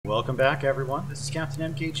Welcome back, everyone. This is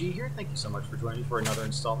Captain MKG here. Thank you so much for joining me for another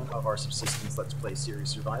installment of our Subsistence Let's Play series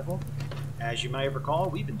Survival. As you may recall,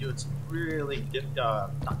 we've been doing some really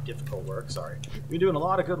not difficult work, sorry. We've been doing a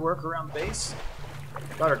lot of good work around the base.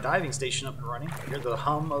 Got our diving station up and running. Hear the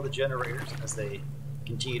hum of the generators as they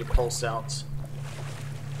continue to pulse out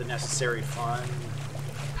the necessary fun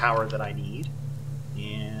power that I need.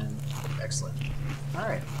 And excellent.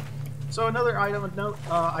 Alright. So another item of note,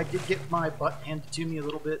 I did get my butt handed to me a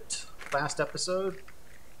little bit last episode.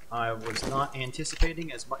 I was not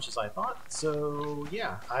anticipating as much as I thought, so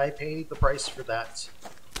yeah, I paid the price for that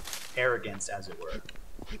arrogance, as it were.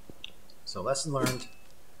 So lesson learned,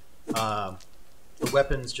 the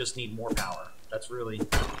weapons just need more power. That's really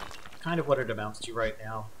kind of what it amounts to right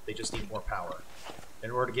now. They just need more power.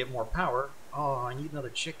 In order to get more power, oh, I need another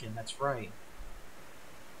chicken, that's right.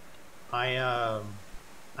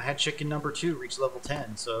 I had chicken number 2 reach level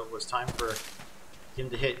 10, so it was time for him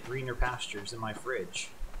to hit greener pastures in my fridge.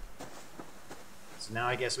 So now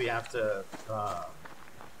I guess we have to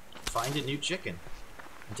find a new chicken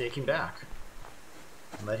and take him back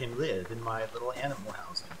and let him live in my little animal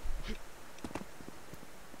housing.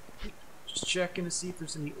 Just checking to see if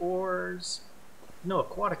there's any ores. No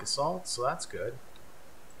aquatic assault, so that's good.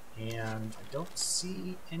 And I don't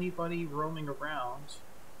see anybody roaming around.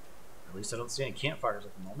 At least I don't see any campfires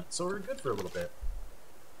at the moment, so we're good for a little bit.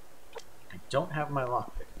 I don't have my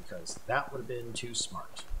lockpick because that would have been too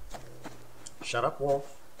smart. Shut up,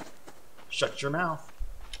 wolf. Shut your mouth.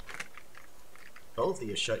 Both of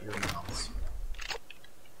you shut your mouths.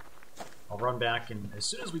 I'll run back, and as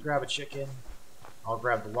soon as we grab a chicken, I'll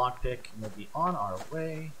grab the lockpick, and we'll be on our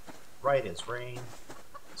way. Right as rain.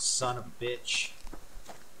 Son of a bitch.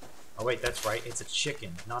 Oh wait, that's right. It's a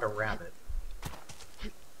chicken, not a rabbit.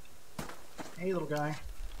 Hey, little guy.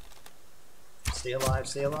 Stay alive,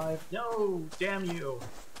 stay alive. No! Damn you!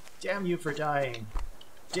 Damn you for dying!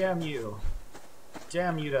 Damn you!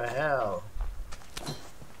 Damn you to hell!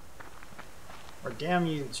 Or damn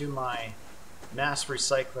you to my mass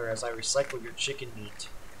recycler as I recycle your chicken meat.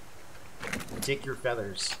 And take your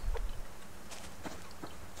feathers.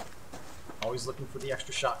 Always looking for the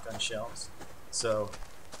extra shotgun shells. So,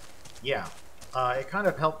 yeah. It kind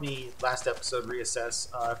of helped me last episode reassess.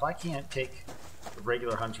 If I can't take the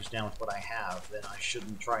regular hunters down with what I have, then I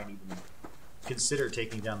shouldn't try and even consider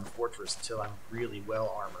taking down the fortress until I'm really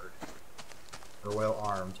well armored. Or well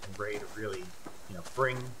armed and ready to really, you know,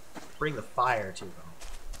 bring the fire to them.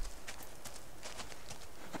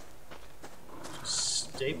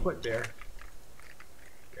 Just stay put, bear.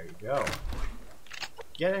 There you go.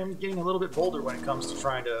 I'm getting a little bit bolder when it comes to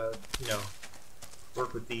trying to, you know,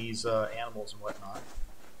 work with these animals and whatnot.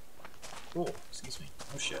 Oh, excuse me.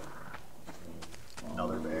 Oh shit.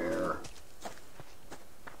 Another bear.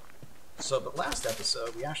 So, but last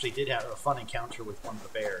episode, we actually did have a fun encounter with one of the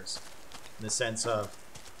bears. In the sense of,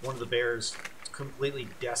 one of the bears completely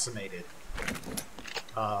decimated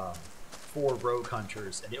 4 rogue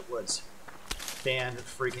hunters, and it was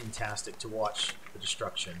fan-freaking-tastic to watch the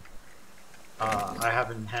destruction. I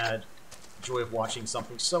haven't had joy of watching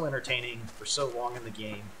something so entertaining for so long in the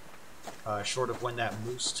game, short of when that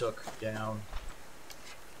moose took down...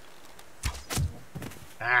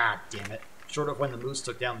 Ah, damn it. Short of when the moose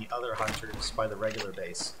took down the other hunters by the regular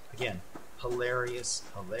base. Again, hilarious,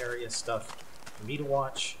 hilarious stuff for me to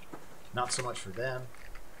watch, not so much for them.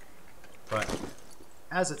 But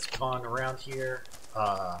as it's gone around here,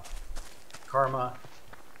 Karma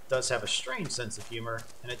does have a strange sense of humor,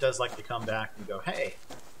 and it does like to come back and go, hey,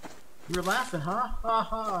 you were laughing, huh? Ha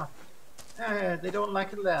ha. Eh, they don't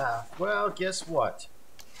like to laugh. Well, guess what?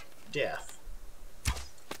 Death.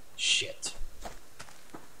 Shit.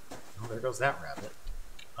 Oh, there goes that rabbit.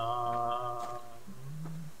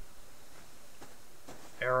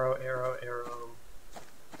 Arrow, arrow, arrow.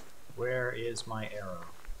 Where is my arrow?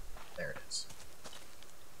 There it is.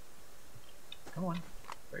 Come on.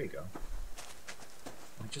 There you go.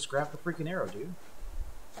 Just grab the freaking arrow, dude.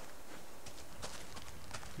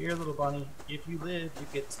 Here, little bunny, if you live, you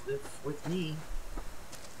get to live with me.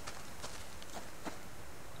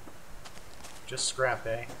 Just scrap,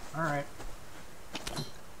 eh? Alright.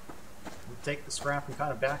 We'll take the scrap and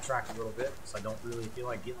kind of backtrack a little bit, because I don't really feel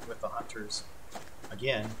like dealing with the hunters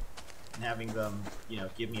again, and having them, you know,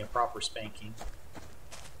 give me a proper spanking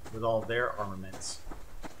with all their armaments.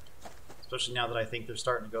 Especially now that I think they're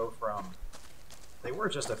starting to go from... They were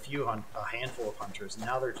just a handful of hunters, and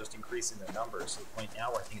now they're just increasing their numbers to the point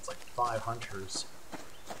now where I think it's like 5 hunters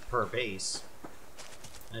per base.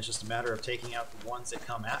 And it's just a matter of taking out the ones that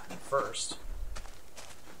come at me first,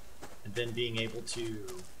 and then being able to,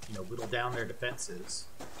 you know, whittle down their defenses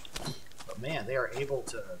But man, they are able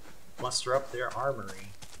to muster up their armory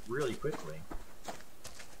really quickly.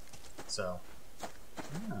 So,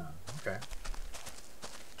 yeah, okay.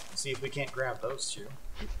 Let's see if we can't grab those two.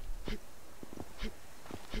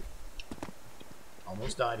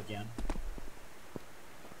 Almost died again.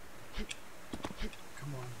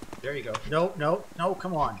 Come on. There you go. No, no, no,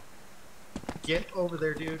 come on. Get over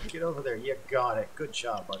there, dude. Get over there. You got it. Good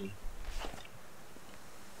job, buddy.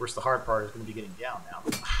 Of course, the hard part is going to be getting down now.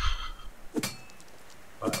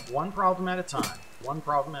 But one problem at a time. One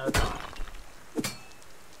problem at a time.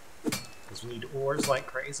 Because we need ores like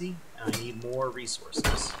crazy, and I need more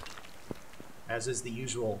resources. As is the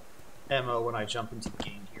usual MO when I jump into the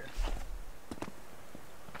game here.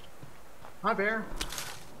 Hi, bear.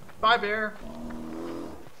 Bye, bear.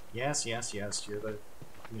 Yes, yes, yes. You're the,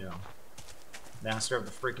 you know, master of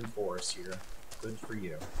the freaking forest here. Good for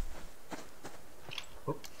you.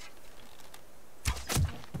 Oop.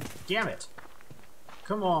 Damn it.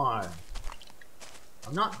 Come on.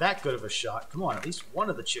 I'm not that good of a shot. Come on, at least one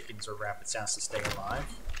of the chickens or rabbits has to stay alive.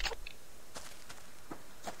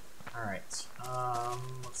 Alright,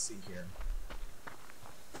 let's see here.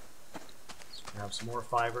 Let's grab some more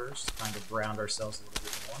fibers to kind of ground ourselves a little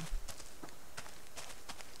bit more.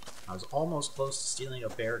 I was almost close to stealing a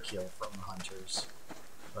bear kill from the hunters.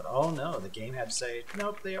 But oh no, the game had to say,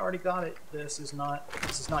 nope, they already got it. This is not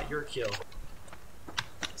your kill.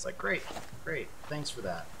 It's like, great, great, thanks for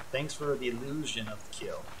that. Thanks for the illusion of the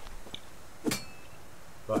kill.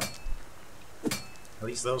 But at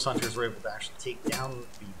least those hunters were able to actually take down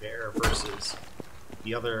the bear versus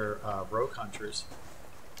the other rogue hunters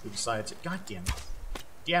who decided to, god damn it.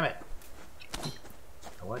 Damn it!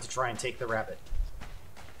 I wanted to try and take the rabbit.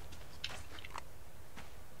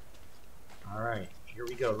 Alright, here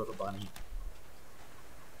we go, little bunny.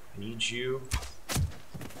 I need you.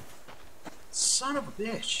 Son of a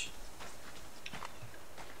bitch!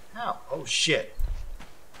 How? Oh shit.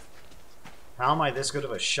 How am I this good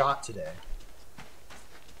of a shot today?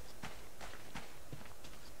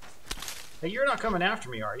 Hey, you're not coming after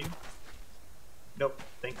me, are you? Nope,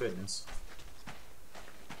 thank goodness.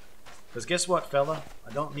 Because guess what, fella?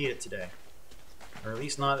 I don't need it today. Or at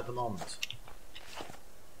least not at the moment.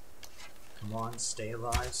 Come on, stay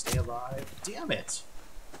alive, stay alive. Damn it!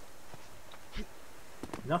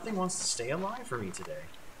 Nothing wants to stay alive for me today.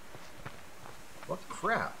 What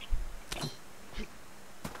crap?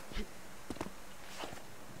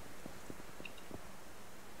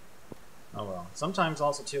 Oh well. Sometimes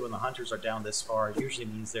also too, when the hunters are down this far, it usually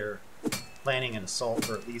means they're planning an assault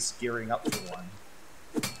or at least gearing up for one.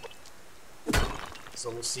 So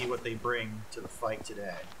we'll see what they bring to the fight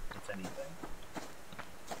today, if anything.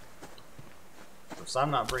 Of course,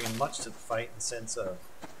 I'm not bringing much to the fight in the sense of,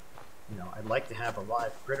 you know, I'd like to have a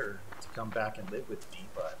live critter to come back and live with me,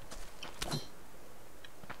 but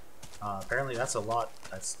apparently that's a lot.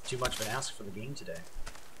 That's too much of an ask for the game today.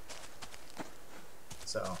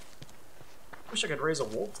 So, wish I could raise a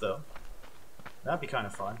wolf though. That'd be kind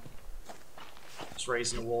of fun. Just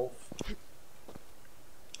raising a wolf,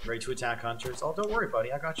 ready to attack hunters. Oh, don't worry,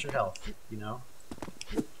 buddy. I got your health. You know.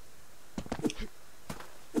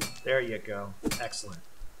 There you go. Excellent.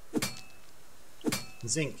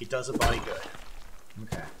 Zinc. It does a body good.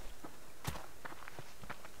 Okay.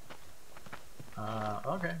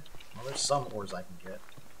 Okay. Well, there's some ores I can get.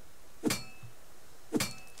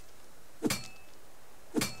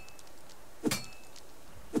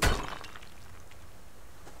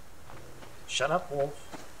 Shut up, wolf.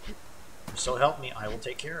 So help me, I will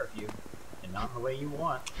take care of you. And not in the way you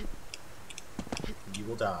want. You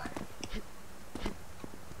will die.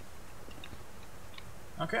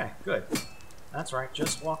 Okay, good. That's right,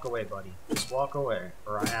 just walk away, buddy. Just walk away,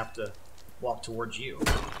 or I have to walk towards you.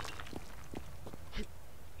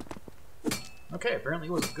 Okay, apparently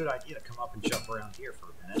it was a good idea to come up and jump around here for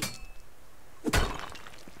a minute.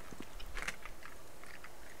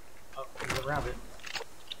 Oh, there's a rabbit.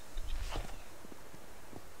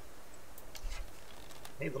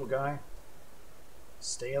 Hey, little guy.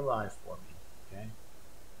 Stay alive for me, okay?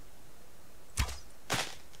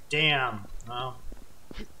 Damn! Well,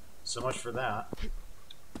 so much for that.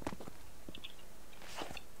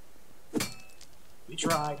 We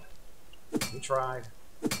tried. We tried.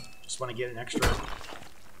 Just want to get an extra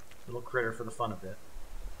little critter for the fun of it.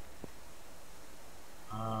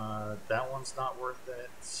 That one's not worth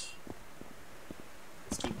it. Let's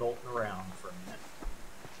keep bolting around for a minute.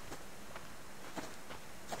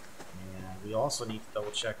 And we also need to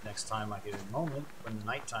double check next time I get a moment when the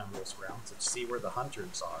nighttime rolls around to see where the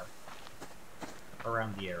hunters are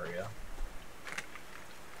around the area.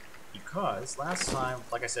 Because last time,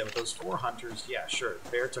 like I said, with those 4 hunters, yeah, sure, the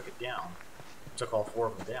bear took it down. Took all 4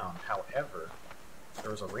 of them down. However,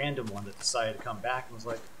 there was a random one that decided to come back and was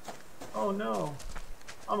like, "Oh no,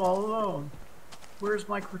 I'm all alone. Where's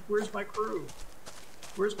my crew?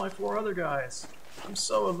 Where's my 4 other guys? I'm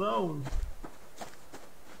so alone."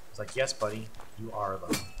 It's like, yes, buddy, you are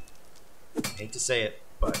alone. Hate to say it,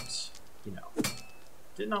 but, you know,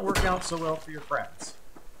 did not work out so well for your friends.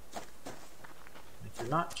 If you're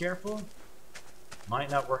not careful, might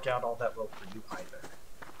not work out all that well for you either.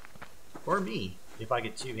 Or me, if I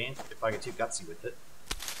get too gutsy with it.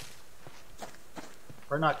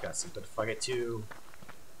 Or not gutsy, but if I get too,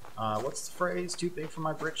 what's the phrase? Too big for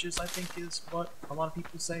my britches, I think is what a lot of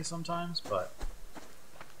people say sometimes, but...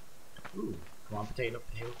 Ooh, come on, potato.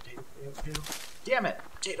 Damn it!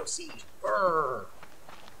 Potato seed! Brrr!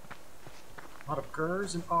 A lot of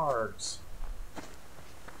gurs and args.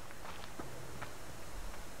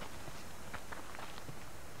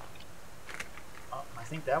 Oh, I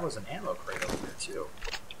think that was an ammo crate over there, too.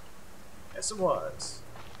 Yes, it was.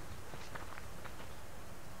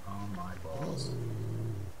 Oh my balls.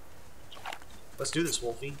 Let's do this,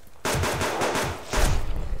 Wolfie.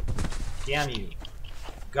 Damn you.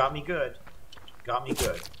 Got me good. Got me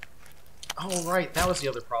good. Oh, right, that was the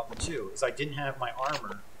other problem, too, is I didn't have my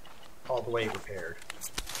armor all the way repaired.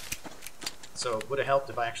 So it would have helped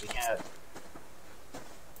if I actually had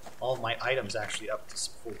all of my items actually up to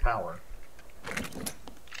full power.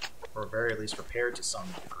 Or at very least repaired to some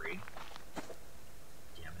degree.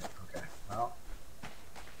 Damn it, okay. Well,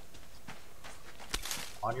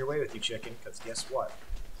 on your way with you, chicken, because guess what?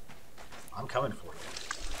 I'm coming for you.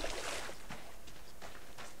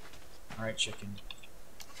 Alright, chicken.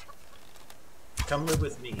 Come live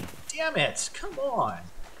with me. Damn it! Come on!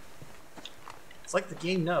 It's like the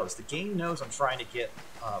game knows. The game knows I'm trying to get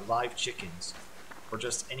live chickens. Or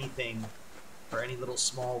just anything, or any little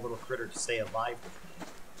small little critter to stay alive with me.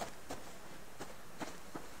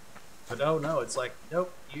 But oh no, it's like,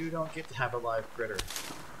 nope, you don't get to have a live critter.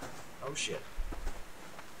 Oh shit.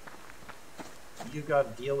 You gotta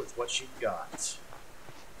deal with what you got.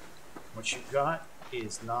 What you got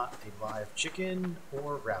is not a live chicken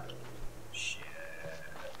or rabbit. Shit.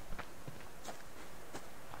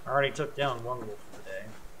 I already took down one wolf for the day.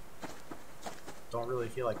 Don't really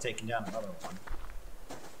feel like taking down another one.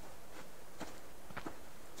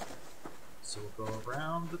 So we'll go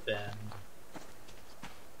around the bend.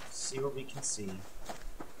 See what we can see.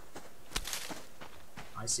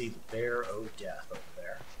 I see the Bear o' Death over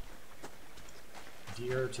there.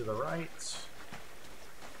 Deer to the right.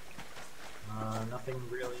 Nothing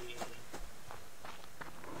really...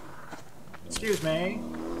 Excuse me!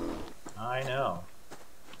 I know.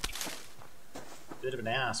 Bit of an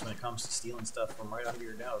ass when it comes to stealing stuff from right under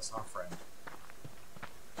your nose, huh, friend?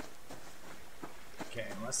 Okay,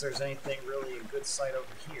 unless there's anything really in good sight over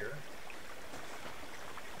here.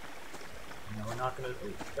 No, we're not gonna...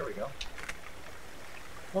 Ooh, there we go.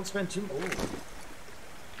 Won't spend too... Ooh.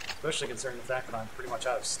 Especially considering the fact that I'm pretty much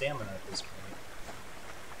out of stamina at this point.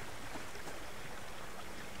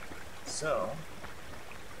 So...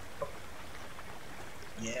 Oh.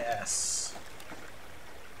 Yes!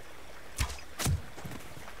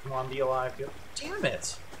 Come on, be alive. Go. Damn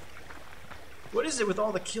it! What is it with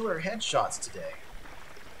all the killer headshots today?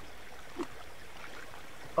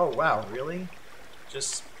 Oh, wow, really?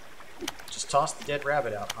 Just toss the dead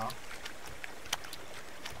rabbit out, huh?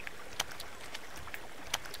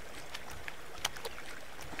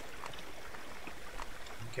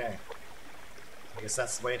 Okay. I guess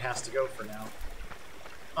that's the way it has to go for now.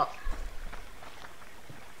 Oh.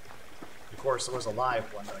 Of course, there was a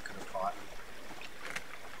live one that I could have caught.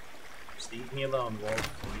 Just leave me alone,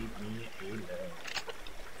 wolf. Leave me alone.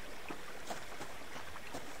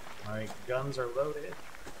 My guns are loaded.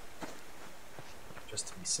 Just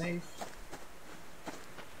to be safe.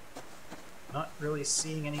 Not really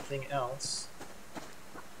seeing anything else.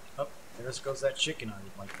 Oh, there goes that chicken I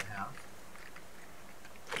would like to have.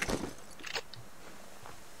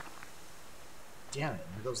 Damn it,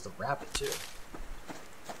 there goes the rabbit too.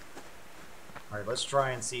 Alright, let's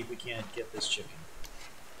try and see if we can't get this chicken.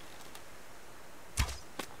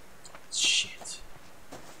 Shit.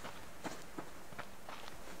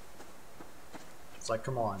 It's like,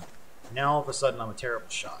 come on. Now all of a sudden I'm a terrible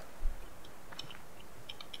shot.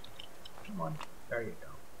 Come on. There you go.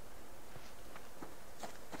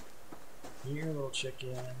 Here, little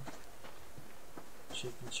chicken.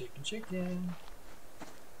 Chicken, chicken, chicken.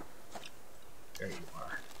 There you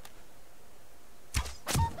are.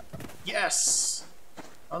 Yes!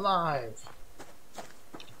 Alive!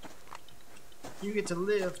 You get to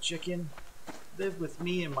live, chicken. live with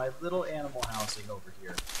me in my little animal housing over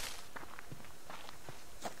here.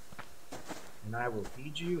 And I will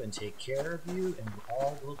feed you and take care of you, and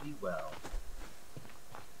all will be well.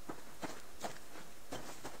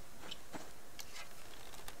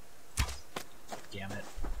 Damn it.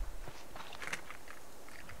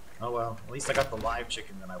 Oh well, at least I got the live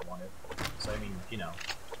chicken that I wanted. So I mean, you know,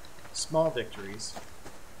 small victories.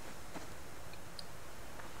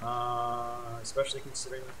 Especially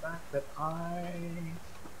considering the fact that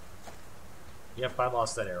Yep, I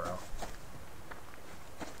lost that arrow.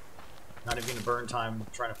 Not even gonna burn time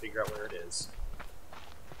trying to figure out where it is.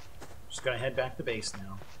 Just gonna head back to base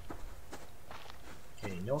now.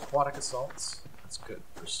 Okay, no aquatic assaults. That's good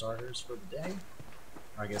for starters for the day.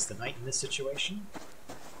 Or I guess the night in this situation.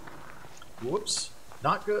 Whoops,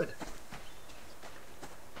 not good.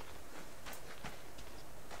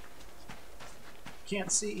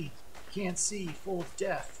 Can't see, full of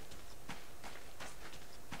death.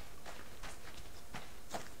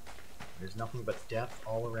 There's nothing but death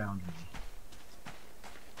all around me.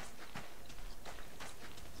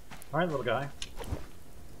 Alright, little guy.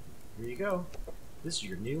 Here you go. This is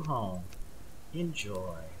your new home.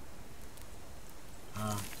 Enjoy.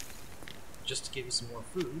 Just to give you some more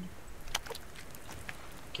food.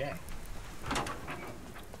 Okay.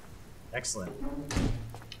 Excellent.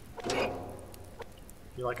 I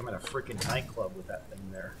feel like I'm at a freaking nightclub with that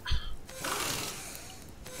thing there.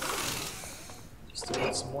 Just to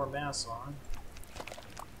put some more mass on.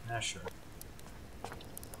 Ah, sure.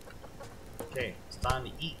 Okay, it's time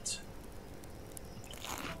to eat.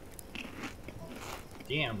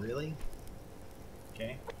 Damn, really?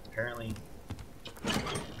 Okay, apparently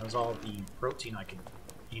that was all the protein I could,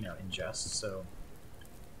 you know, ingest, so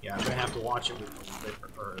yeah, I'm gonna have to watch it with the liver,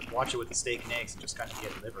 or watch it with the steak and eggs and just kind of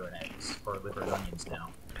get liver and eggs, or liver and onions now.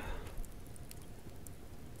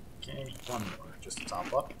 Okay, one more, just to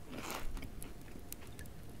top up.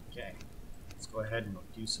 Okay, let's go ahead and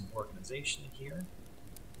do some organization here,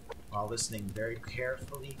 while listening very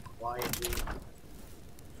carefully, quietly,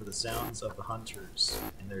 for the sounds of the hunters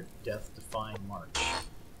and their death-defying march.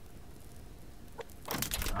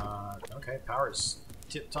 Okay, power's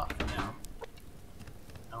tip-top for now.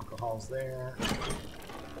 Alcohol's there.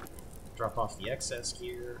 Drop off the excess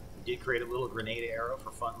gear. We did create a little grenade arrow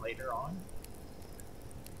for fun later on.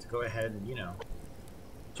 To go ahead and, you know,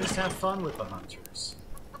 just have fun with the hunters.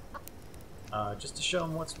 Just to show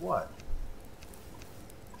them what's what.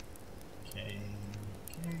 Okay,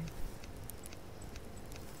 okay.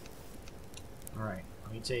 Alright,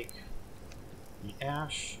 let me take the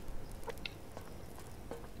ash.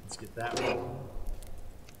 Let's get that rolling.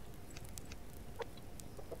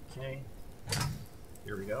 Okay,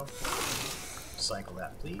 here we go. Cycle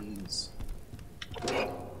that, please.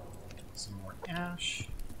 Some more ash.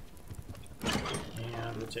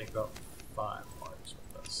 And we'll take about 5 waters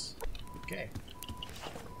with us. Okay.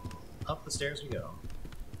 Up the stairs we go.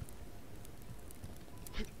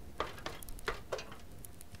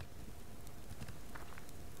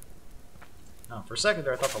 For a second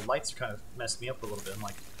there, I thought the lights kind of messed me up a little bit. I'm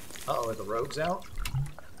like, uh-oh, are the rogues out?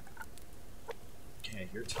 Okay,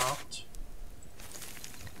 you're topped.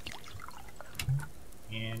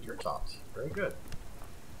 And you're topped. Very good.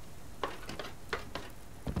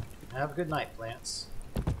 Have a good night, plants.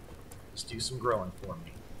 Just do some growing for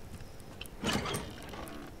me. Okay,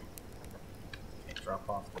 drop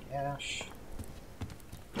off the ash.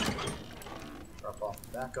 Drop off the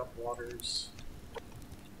backup waters.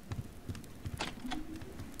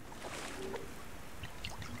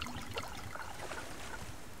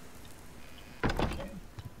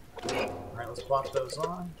 Let's plop those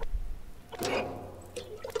on.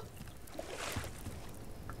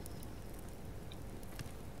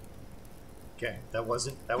 Okay, that was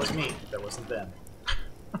me. That wasn't them.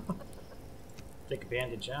 Take a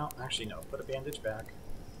bandage out. Actually, no, put a bandage back.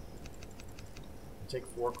 Take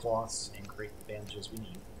 4 cloths and create the bandages we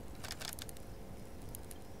need.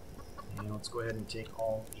 And let's go ahead and take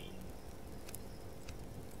all the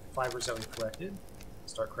fibers that we collected.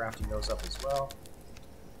 Start crafting those up as well.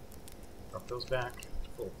 Drop those back,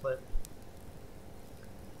 full clip.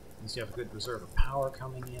 Since you have a good reserve of power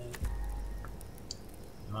coming in.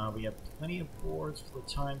 We have plenty of boards for the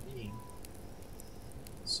time being.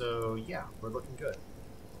 So yeah, we're looking good.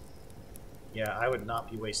 Yeah, I would not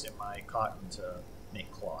be wasting my cotton to make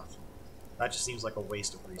cloth. That just seems like a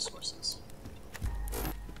waste of resources.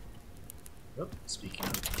 Oop, speaking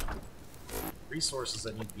of resources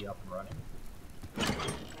that need to be up and running.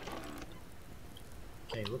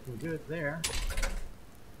 Okay, looking good there.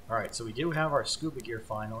 Alright, so we do have our scuba gear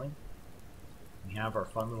finally. We have our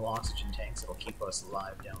fun little oxygen tanks that'll keep us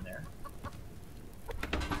alive down there.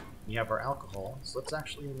 We have our alcohol, so let's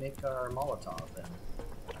actually make our Molotov then.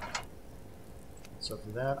 So for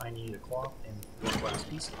that, I need a cloth and 4 glass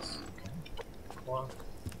pieces. Okay. Cloth.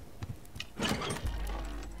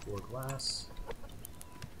 4 glass.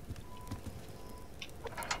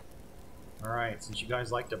 Alright, since you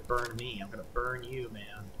guys like to burn me, I'm gonna burn you,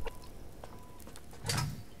 man.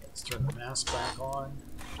 Let's turn the mask back on.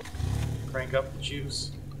 Crank up the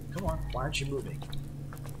juice. Come on, why aren't you moving?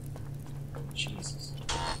 Jesus.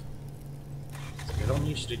 I don't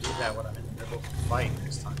need you to do that when I'm in the middle of a fight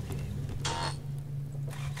this time, game.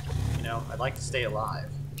 You know, I'd like to stay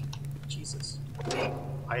alive. Jesus.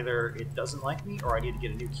 Either it doesn't like me, or I need to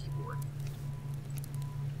get a new keyboard.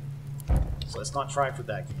 So let's not try for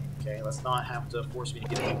that game, okay? Let's not have to force me to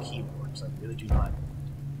get a new keyboard, because I really do not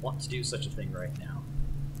want to do such a thing right now.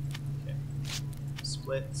 Okay.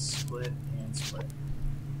 Split, split, and split.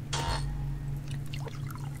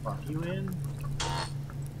 Pop you in.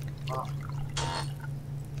 Pop.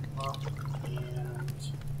 Pop. And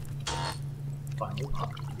finally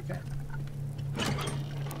pop. Okay.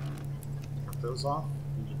 Put those off.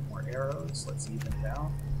 We need more arrows. Let's even it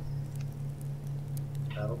out.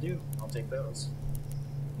 That'll do. I'll take those.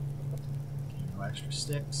 Okay, no extra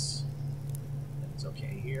sticks. It's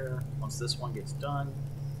okay here. Once this one gets done,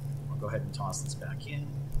 I'll go ahead and toss this back in.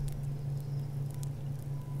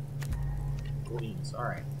 Cool beans.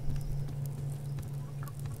 Alright.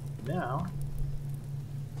 Now,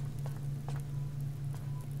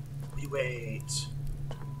 we wait.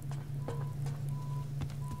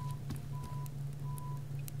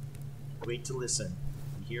 Wait to listen.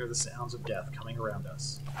 We hear the sounds of death coming around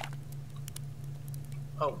us.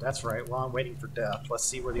 Oh, that's right. While I'm waiting for death, let's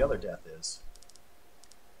see where the other death is.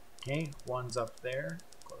 Okay, one's up there,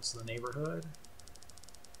 close to the neighborhood.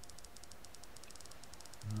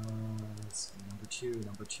 Let's see,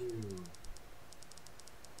 number two.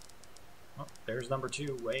 Oh, there's number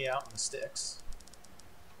 2 way out in the sticks.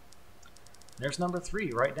 There's number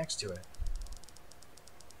 3 right next to it.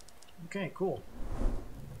 Okay, cool.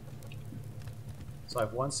 So I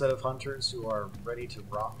have one set of hunters who are ready to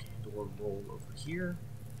rock and or roll over here,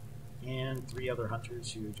 and 3 other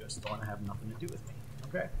hunters who just want to have nothing to do with me.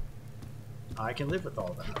 Okay. I can live with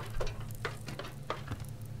all that.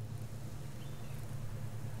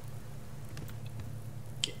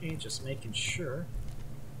 Okay, just making sure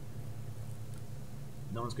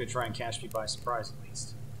no one's going to try and catch me by surprise, at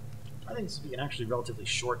least. I think this will be an actually relatively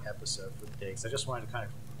short episode for the day, because I just wanted to kind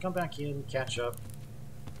of come back in, catch up,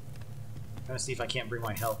 kind of see if I can't bring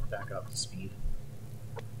my health back up to speed.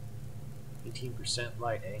 18%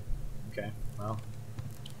 light, eh? Okay, well,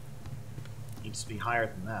 needs to be higher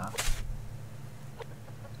than that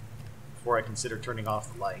before I consider turning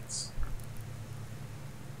off the lights.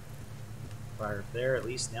 Fire there, at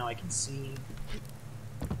least now I can see.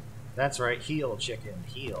 That's right, heal, chicken,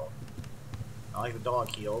 heal. I like the dog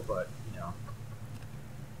heal, but, you know,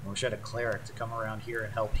 I wish I had a cleric to come around here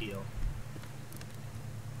and help heal.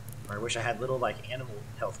 Or I wish I had little, like, animal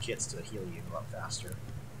health kits to heal you a lot faster.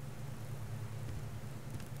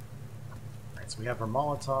 Alright, so we have our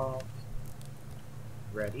Molotov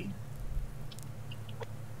ready.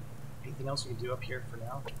 Anything else we can do up here for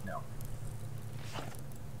now? No.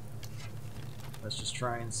 Let's just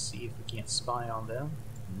try and see if we can't spy on them.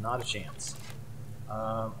 Not a chance.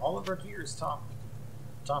 All of our gear is top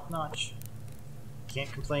notch.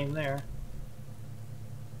 Can't complain there.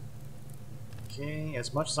 Okay,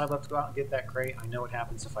 as much as I'd love to go out and get that crate, I know what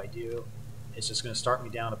happens if I do. It's just going to start me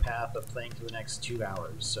down a path of playing for the next 2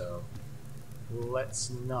 hours, so let's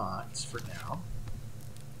not for now.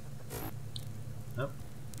 Nope.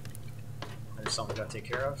 There's something I gotta take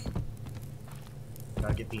care of.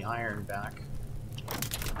 Gotta get the iron back.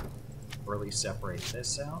 Or at least separate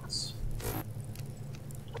this out.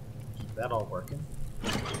 Keep that all working.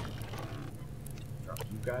 Drop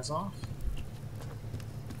you guys off.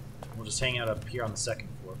 We'll just hang out up here on the 2nd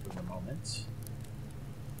floor for the moment.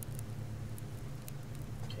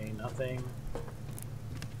 Okay, nothing.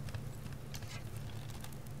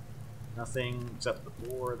 Nothing except the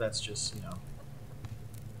door. That's just, you know,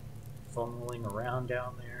 funneling around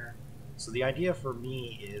down there. So the idea for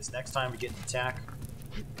me is next time we get an attack,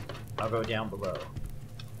 I'll go down below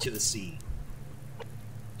to the sea.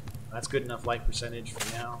 That's good enough light percentage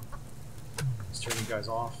for now. Let's turn you guys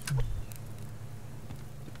off.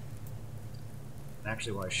 And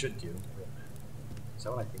actually, what I should do. Wait a minute. Is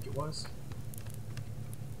that what I think it was?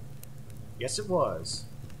 Yes, it was.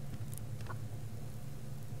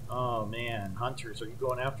 Oh man, hunters, are you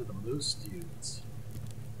going after the moose dudes?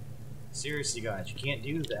 Seriously, guys, you can't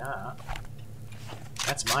do that.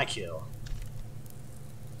 That's my kill.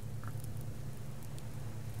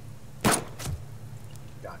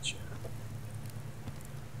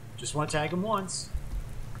 Just want to tag him once.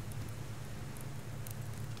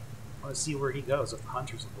 I want to see where he goes if the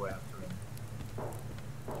hunters will go after him.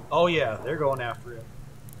 Oh yeah, they're going after him.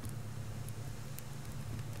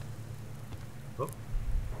 Oh.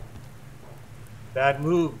 Bad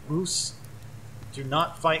move, Moose. Do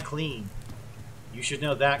not fight clean. You should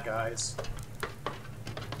know that, guys.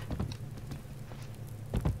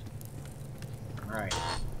 Alright.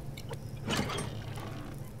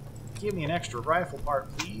 Give me an extra rifle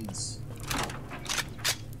part, please.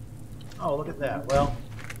 Oh, look at that. Well,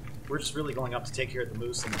 we're just really going up to take care of the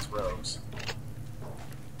moose and its rogues.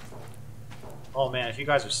 Oh man, if you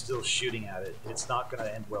guys are still shooting at it, it's not going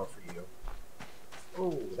to end well for you.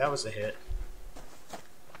 Oh, that was a hit.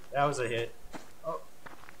 That was a hit. Oh.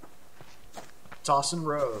 Tossing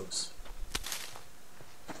rogues.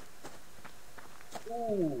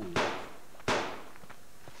 Ooh.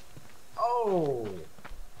 Oh.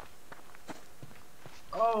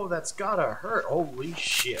 Oh, that's gotta hurt. Holy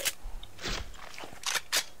shit.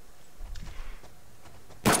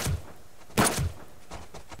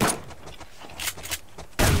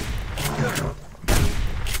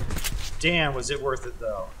 Damn, was it worth it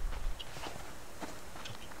though?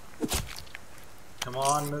 Come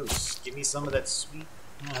on, Moose. Give me some of that sweet...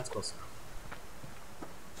 Oh, that's close enough.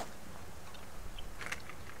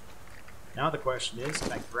 Now the question is,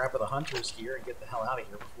 can I grab the hunters here and get the hell out of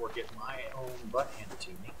here before getting my own butt handed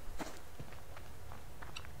to me?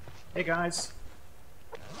 Hey guys.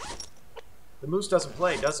 The moose doesn't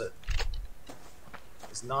play, does it?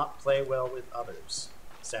 Does not play well with others.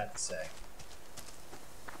 Sad to say.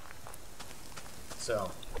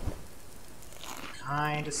 So,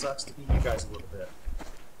 kinda sucks to beat you guys a little bit.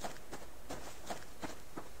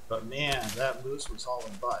 But man, that moose was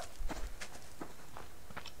hauling butt.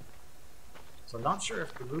 So I'm not sure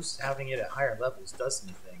if the moose having it at higher levels does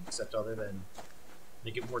anything, except other than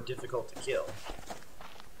make it more difficult to kill.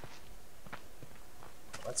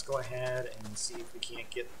 Let's go ahead and see if we can't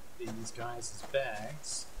get these guys'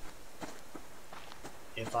 bags.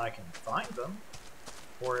 If I can find them.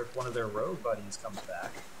 Or if one of their rogue buddies comes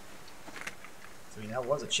back. So, I mean, that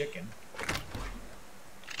was a chicken.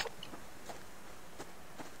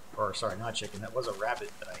 Or, sorry, not chicken. That was a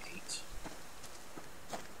rabbit that I ate.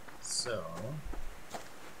 So...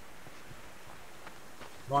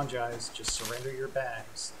 Come on, guys. Just surrender your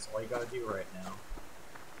bags. That's all you gotta do right now.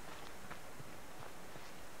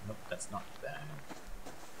 Nope, that's not the bag.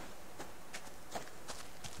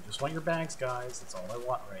 I just want your bags, guys. That's all I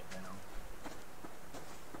want right now.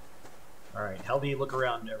 Alright, help me look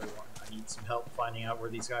around, everyone. I need some help finding out where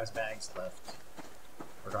these guys' bags left.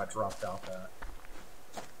 Or got dropped off at.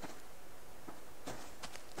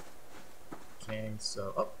 Okay,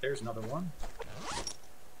 so... Oh, there's another one.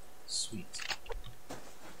 Sweet.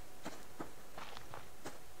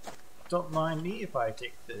 Don't mind me if I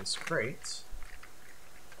take this crate.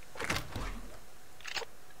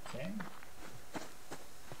 Okay.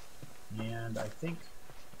 And I think...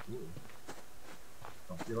 Ooh.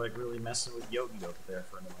 Don't feel like really messing with Yogi over there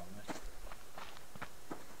for a moment.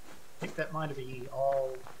 I think that might be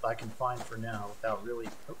all I can find for now without really...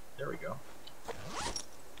 Oh, there we go.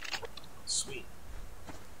 Sweet.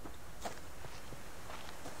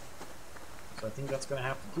 So I think that's going to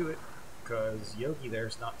have to do it, because Yogi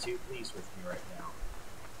there's not too pleased with me right now.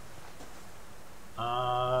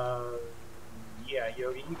 Yeah,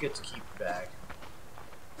 Yogi, you get to keep the bag.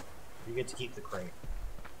 You get to keep the crate.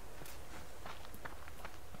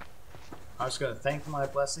 I was going to thank my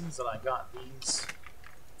blessings that I got these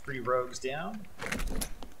 3 rogues down.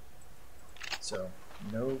 So,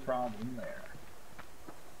 no problem there.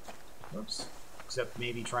 Whoops. Except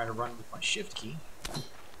maybe trying to run with my shift key.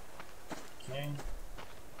 Okay.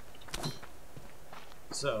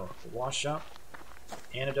 So, we'll wash up,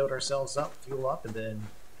 antidote ourselves up, fuel up, and then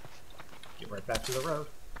get right back to the road.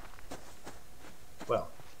 Well,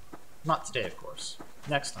 not today, of course.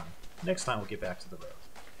 Next time. Next time we'll get back to the road.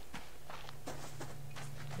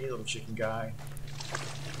 Hey, little chicken guy.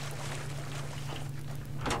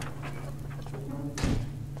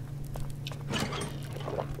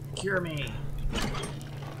 Cure me!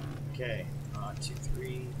 Okay, 2,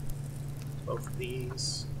 3. Both of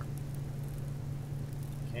these.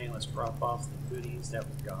 Okay, let's drop off the goodies that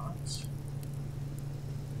we got.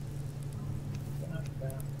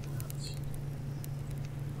 That.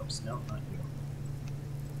 Oops, no, not you.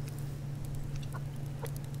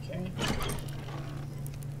 Okay.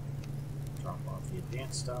 Drop off the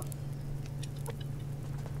advanced stuff.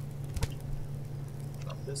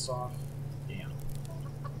 Drop this off. Damn.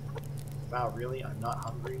 Wow, really? I'm not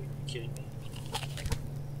hungry? Are you kidding me?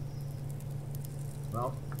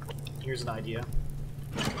 Well, here's an idea.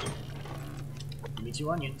 me 2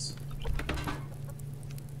 onions.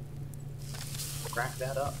 Crack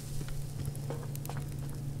that up.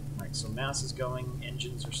 Alright, so mass is going,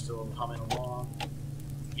 engines are still humming along.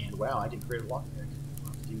 And wow, I didn't create a lockpick.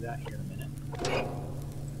 I'll have to do that here in a minute.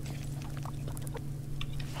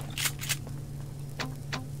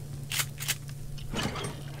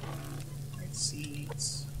 Alright,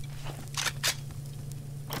 seeds.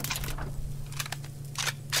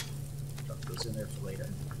 Drop those in there for later.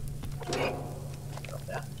 Drop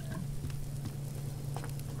that in there.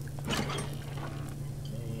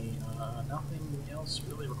 Okay, nothing else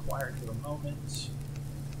really required for the moment.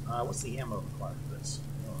 What's the ammo required for this?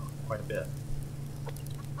 Oh, quite a bit.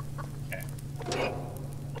 Okay.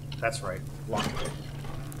 That's right. Lockpick.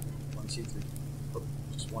 1, 2, 3. Oh,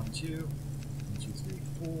 just 1, 2. 1, 2, 3,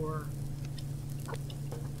 4.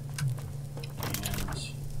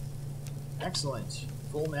 And excellent.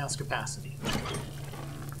 Full mass capacity.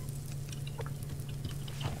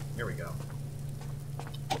 There we go.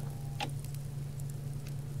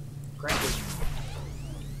 Crank it.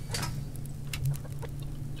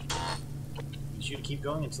 Need you to keep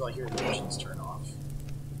going until I hear the engines turn off.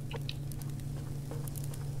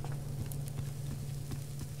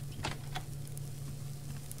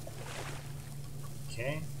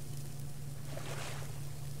 Okay.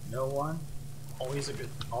 No one. Always a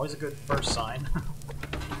good first sign.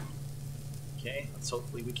 Okay, let's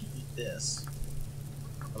hopefully we can eat this.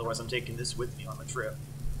 Otherwise I'm taking this with me on the trip.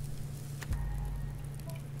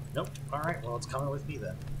 Nope. Alright, well it's coming with me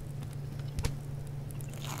then.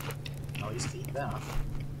 I'll at least eat that.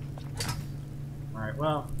 Alright,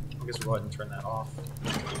 well, I guess we'll go ahead and turn that off.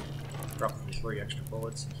 Drop the 3 extra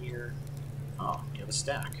bullets in here. Oh, you have a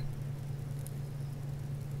stack.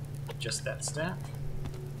 Just that stack.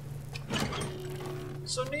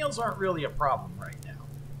 So nails aren't really a problem right now.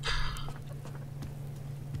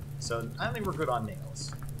 So I think we're good on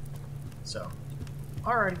nails. So,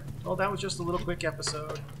 alright. Well, that was just a little quick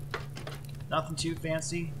episode. Nothing too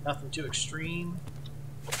fancy, nothing too extreme.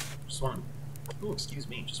 Just want to, ooh, excuse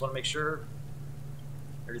me. Just want to make sure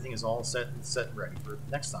everything is all set and ready for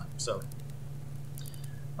next time. So,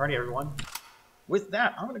 alrighty, everyone. With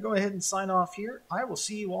that, I'm going to go ahead and sign off here. I will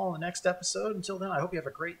see you all in the next episode. Until then, I hope you have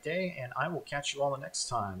a great day, and I will catch you all the next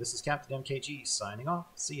time. This is Captain MKG signing off.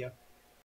 See ya.